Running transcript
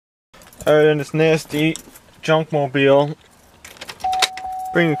Alright, in this nasty junk mobile.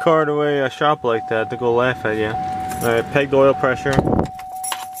 Bring a car to a shop like that to go laugh at you. Alright, pegged oil pressure.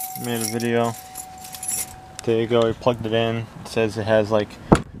 Made a video. There you go, we plugged it in. It says it has like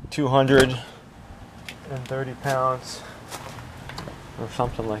 230 pounds or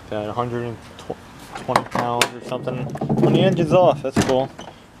something like that. 120 pounds or something. When the engine's off, that's cool.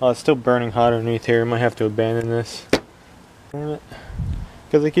 Oh, it's still burning hot underneath here. Might have to abandon this. Damn it.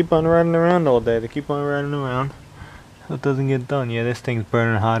 Because they keep on riding around all day. They keep on riding around. So it doesn't get done. Yeah, this thing's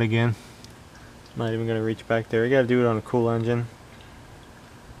burning hot again. Not even going to reach back there. You got to do it on a cool engine.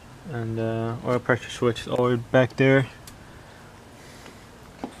 And oil pressure switch is always back there.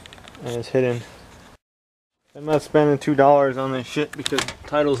 And it's hidden. I'm not spending $2 on this shit because the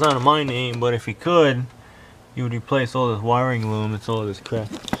title's not in my name. But if you could, you would replace all this wiring loom. It's all this crap.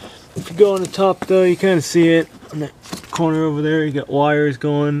 If you go on the top though, you kind of see it. On that corner over there, you got wires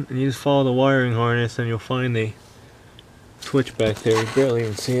going. And you just follow the wiring harness and you'll find the switch back there. You barely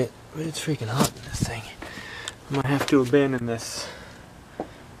even see it. But it's freaking hot in this thing. I might have to abandon this.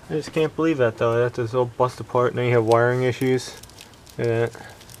 I just can't believe that though. That's just all bust apart. Now you have wiring issues. Look at that.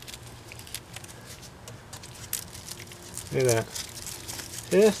 Look at that.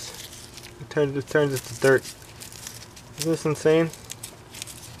 See this? It turns it to dirt. Is this insane?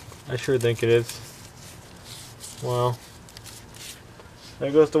 I sure think it is. Wow.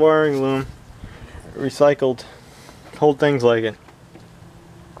 There goes the wiring loom. Recycled. Whole thing's like it.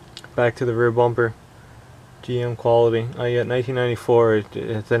 Back to the rear bumper. GM quality. Oh yeah, 1994, it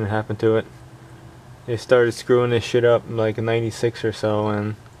didn't happen to it. They started screwing this shit up like in 96 or so,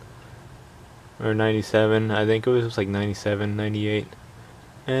 and or 97, I think it was like 97, 98.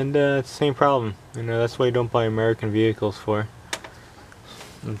 And it's the same problem. You know, that's why you don't buy American vehicles for.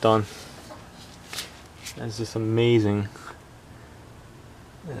 I'm done. That's just amazing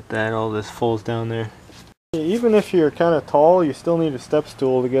that all this folds down there. Even if you're kind of tall, you still need a step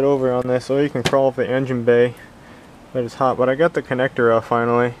stool to get over on this, or you can crawl up the engine bay. But it's hot. But I got the connector off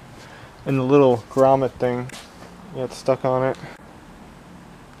finally, and the little grommet thing got stuck on it.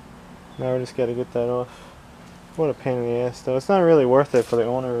 Now we just got to get that off. What a pain in the ass though. It's not really worth it for the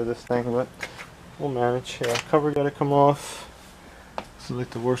owner of this thing, but we'll manage. Yeah, cover got to come off. This is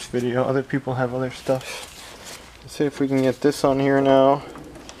like the worst video. Other people have other stuff. Let's see if we can get this on here now.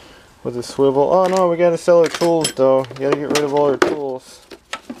 With a swivel. Oh no, we gotta sell our tools though. You gotta get rid of all our tools.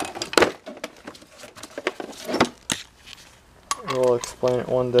 We'll explain it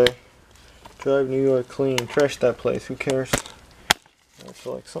one day. Drive New York clean. Trash that place. Who cares?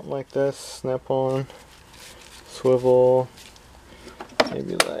 So like something like this. Snap on. Swivel.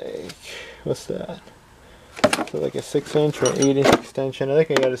 Maybe like, what's that? So like a 6-inch or 8-inch extension. I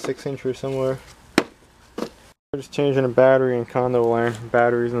think I got a 6-incher somewhere. We're just changing a battery and condo iron.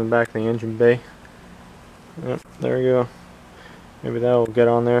 Batteries in the back of the engine bay. Yep, there we go. Maybe that will get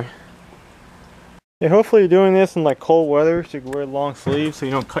on there. Yeah, hopefully you're doing this in like cold weather so you can wear long sleeves so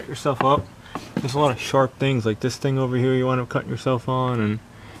you don't cut yourself up. There's a lot of sharp things like this thing over here you want to cut yourself on, and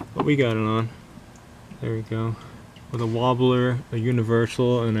what we got it on. There we go. With a wobbler, a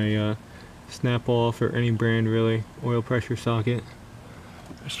universal, and a snap off, or any brand really, oil pressure socket.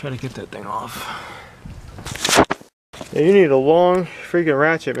 Let's try to get that thing off. Yeah, you need a long freaking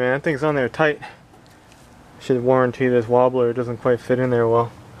ratchet, man. That thing's on there tight. Should warranty this wobbler. It doesn't quite fit in there well.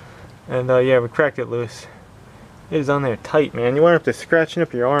 And yeah, we cracked it loose. It is on there tight, man. You wind up to scratching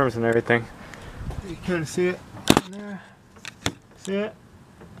up your arms and everything. You kind of see it in there? See it?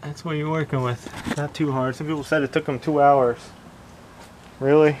 That's what you're working with. Not too hard. Some people said it took them 2 hours.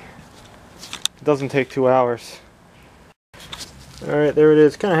 Really? It doesn't take 2 hours. Alright, there it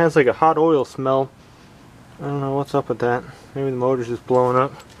is. Kind of has like a hot oil smell. I don't know what's up with that. Maybe the motor's just blowing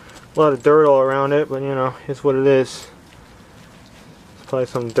up. A lot of dirt all around it, but you know, it's what it is. There's probably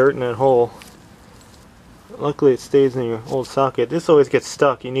some dirt in that hole. Luckily it stays in your old socket. This always gets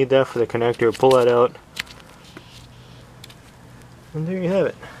stuck. You need that for the connector. Pull that out. And there you have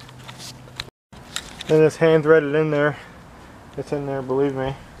it. And this hand threaded in there. It's in there, believe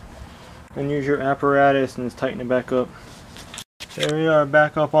me. And use your apparatus and just tighten it back up. There we are,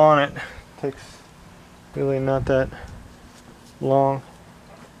 back up on it. Takes really not that long.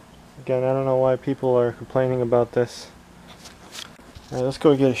 Again, I don't know why people are complaining about this. Alright, let's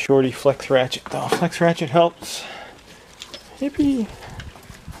go get a shorty flex ratchet though. Flex ratchet helps. Yippee!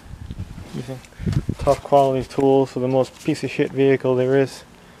 Using top quality tools for the most piece of shit vehicle there is.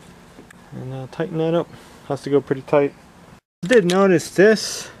 And tighten that up. Has to go pretty tight. I did notice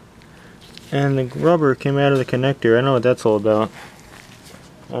this, and the rubber came out of the connector. I know what that's all about.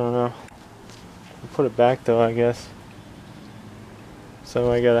 I don't know. I'll put it back though, I guess.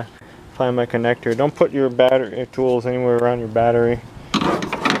 So I gotta find my connector. Don't put your battery tools anywhere around your battery,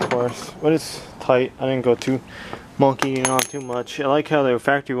 of course. But it's tight. I didn't go too monkeying on too much. I like how the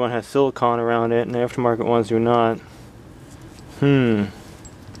factory one has silicone around it and the aftermarket ones do not. So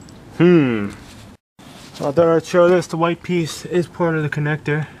I thought I'd show this. The white piece is part of the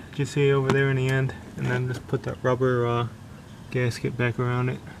connector. You see over there in the end, and then just put that rubber gasket back around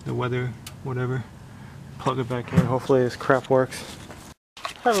it, the weather, whatever. Plug it back in. Hopefully this crap works.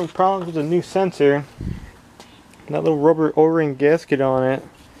 Having problems with the new sensor. That little rubber O-ring gasket on it,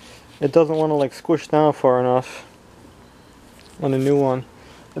 it doesn't want to like squish down far enough on the new one.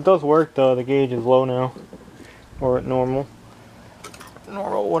 It does work though. The gauge is low now, or at normal,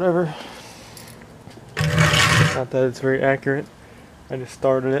 whatever. Not that it's very accurate. I just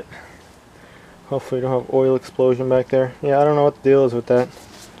started it. Hopefully you don't have oil explosion back there. Yeah, I don't know what the deal is with that.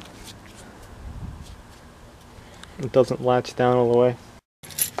 It doesn't latch down all the way.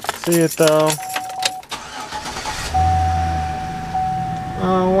 See it though.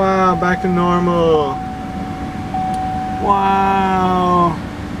 Oh wow, back to normal. Wow.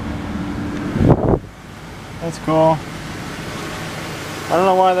 That's cool. I don't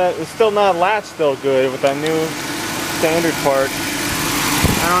know why that is still not latched though good with that new standard part.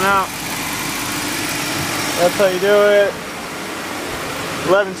 I don't know. That's how you do it.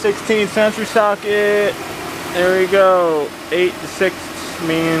 11/16 sensor socket. There we go. 8 to 6,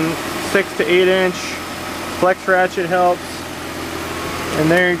 meaning 6 to 8 inch. Flex ratchet helps. And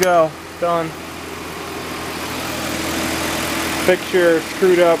there you go. Done. Fix your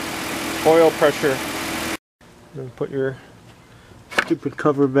screwed up oil pressure. Then put your stupid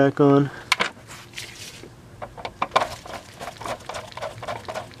cover back on.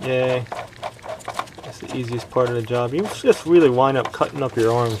 Yay. That's the easiest part of the job. You just really wind up cutting up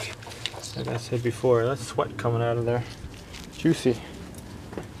your arms. Like I said before, that's sweat coming out of there. Juicy.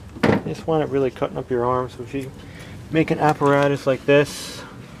 You just wind up really cutting up your arms. So if you make an apparatus like this,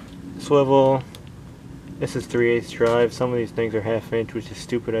 swivel, this is 3/8 drive. Some of these things are 1/2 inch, which is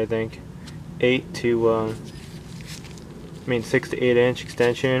stupid I think. 8 to 6 to 8 inch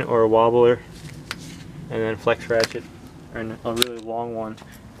extension or a wobbler, and then flex ratchet, and a really long one.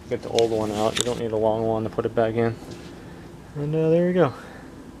 Get the old one out. You don't need a long one to put it back in. And there you go.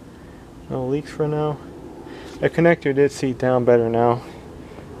 No leaks for now. The connector did seat down better now.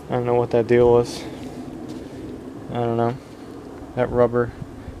 I don't know what that deal was. I don't know. That rubber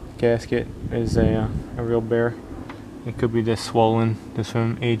gasket is a real bear. It could be just swollen just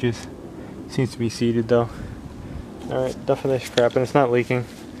from ages. Seems to be seated though. Alright, enough of this crap, and it's not leaking.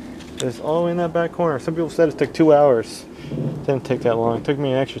 It's all the way in that back corner. Some people said it took 2 hours. It didn't take that long. It took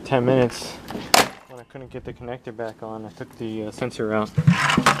me an extra 10 minutes when I couldn't get the connector back on. I took the sensor out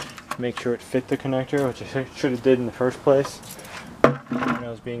to make sure it fit the connector, which I should have did in the first place when I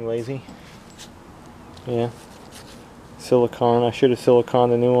was being lazy. Yeah. Silicone. I should have siliconed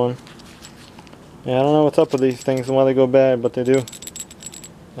the new one. Yeah, I don't know what's up with these things and why they go bad, but they do.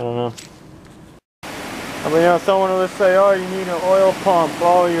 I don't know. I mean, you know, someone will say, oh, you need an oil pump,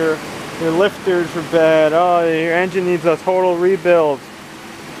 oh, your lifters are bad, oh, your engine needs a total rebuild.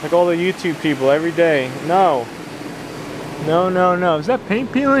 Like all the YouTube people every day. No. No, no, no. Is that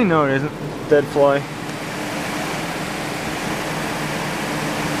paint peeling? No, it isn't. Dead fly.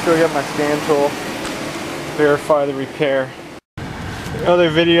 Still got my scan tool. Verify the repair. The other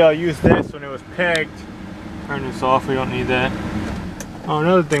video I used this when it was pegged. Turn this off, we don't need that. Oh,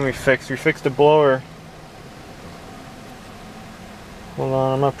 another thing we fixed the blower. Hold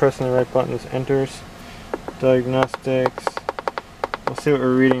on, I'm not pressing the right button. This enters. Diagnostics. We'll see what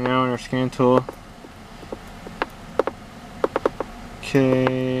we're reading now in our scan tool.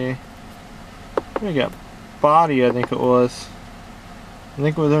 Okay. We got body, I think it was. I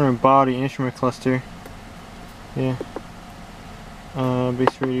think it was under body, instrument cluster. Yeah.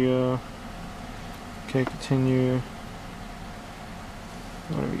 Base radio. Okay, continue.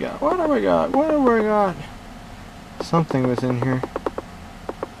 What do we got? What have we got? What have we got? Something was in here.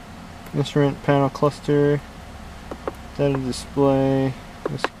 Instrument panel cluster. Data display.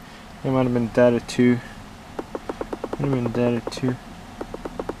 It might have been data 2. Might have been data 2.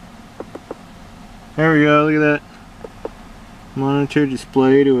 There we go, look at that. Monitor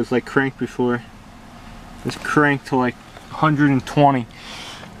displayed, it was like cranked before. It was cranked to like 120.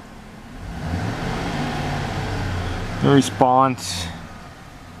 No response.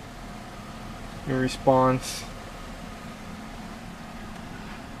 No response.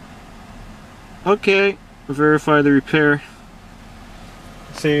 Okay, verify the repair.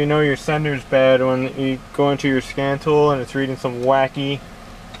 So you know your sender's bad when you go into your scan tool and it's reading some wacky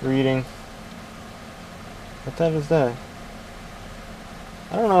reading. What the hell is that?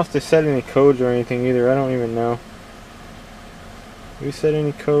 I don't know if they set any codes or anything either. I don't even know. Do we set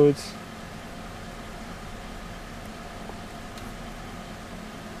any codes?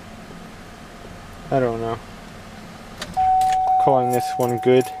 I don't know. Calling this one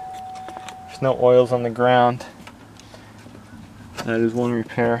good. There's no oils on the ground. That is one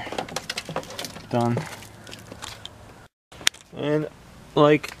repair done. And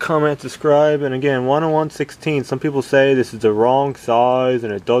like, comment, subscribe, and again, 1/116. Some people say this is the wrong size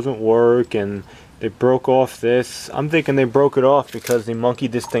and it doesn't work and they broke off this. I'm thinking they broke it off because they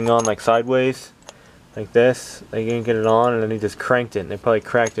monkeyed this thing on like sideways, like this. They didn't get it on and then they just cranked it and they probably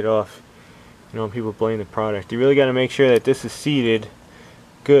cracked it off. You know, people blame the product. You really got to make sure that this is seated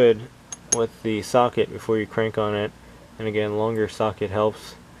good with the socket before you crank on it. And again, longer socket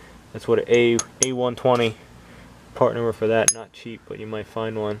helps. That's what an A120 part number for that. Not cheap, but you might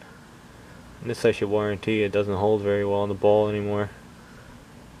find one. And this I should warranty. It doesn't hold very well on the ball anymore.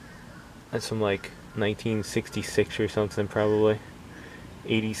 That's from like 1966 or something, probably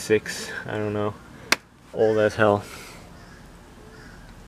 86. I don't know. Old as hell.